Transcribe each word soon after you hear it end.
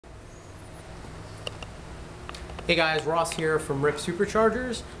Hey guys, Ross here from RIPP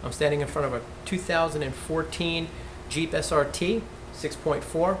Superchargers. I'm standing in front of a 2014 Jeep SRT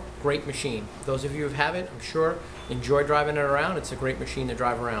 6.4. Great machine. Those of you who have it, I'm sure, enjoy driving it around. It's a great machine to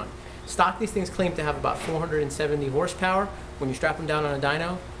drive around. Stock, these things claim to have about 470 horsepower. When you strap them down on a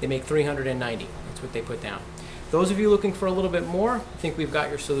dyno, they make 390. That's what they put down. Those of you looking for a little bit more, I think we've got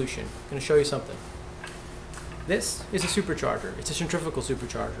your solution. I'm going to show you something. This is a supercharger. It's a centrifugal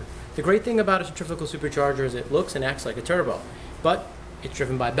supercharger. The great thing about a centrifugal supercharger is it looks and acts like a turbo, but it's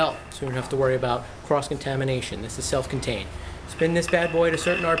driven by belt, so you don't have to worry about cross-contamination. This is self-contained. Spin this bad boy at a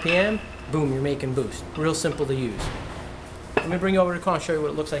certain RPM, boom, you're making boost. Real simple to use. Let me bring you over to the car and show you what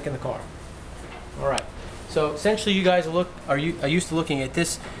it looks like in the car. All right. So essentially, you guys are used to looking at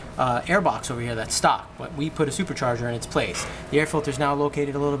this air box over here that's stock, but we put a supercharger in its place. The air filter is now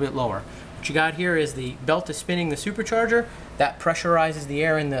located a little bit lower. What you got here is the belt is spinning the supercharger. That pressurizes the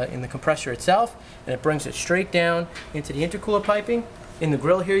air in the compressor itself, and it brings it straight down into the intercooler piping. In the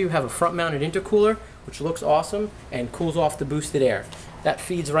grill here, you have a front-mounted intercooler, which looks awesome and cools off the boosted air. That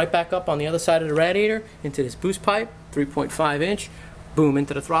feeds right back up on the other side of the radiator into this boost pipe, 3.5 inch, boom,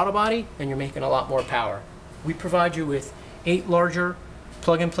 into the throttle body, and you're making a lot more power. We provide you with 8 larger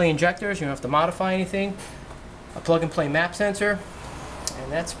plug-and-play injectors. You don't have to modify anything. A plug-and-play map sensor.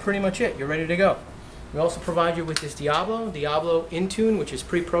 And that's pretty much it. You're ready to go. We also provide you with this Diablo Intune, which is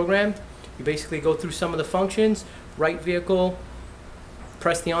pre-programmed. You basically go through some of the functions, right vehicle,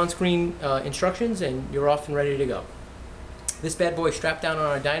 press the on-screen instructions, and you're off and ready to go. This bad boy is strapped down on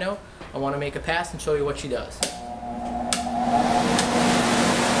our dyno. I want to make a pass and show you what she does.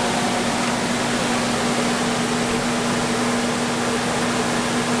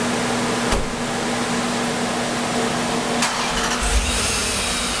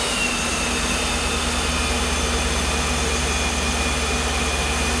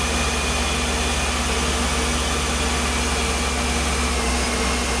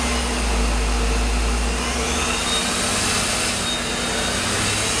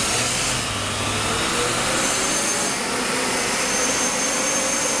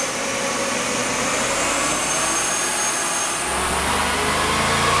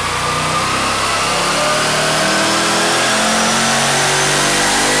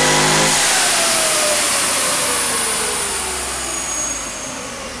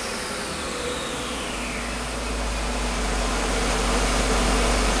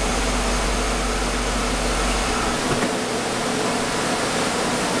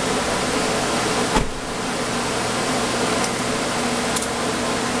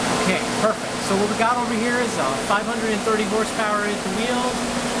 Perfect. So what we got over here is 530 horsepower at the wheels,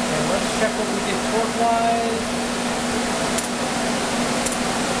 and let's check what we did torque-wise.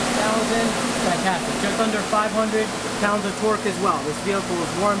 1,000. Fantastic. Just under 500 pounds of torque as well. This vehicle is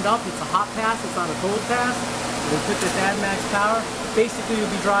warmed up. It's a hot pass. It's on a cold pass. We put this add max power. Basically,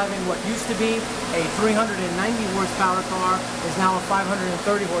 you'll be driving what used to be a 390 horsepower car is now a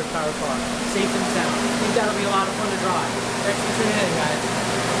 530 horsepower car. Safe and sound. I think that'll be a lot of fun to drive. Thanks for tuning in,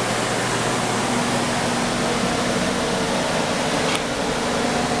 guys.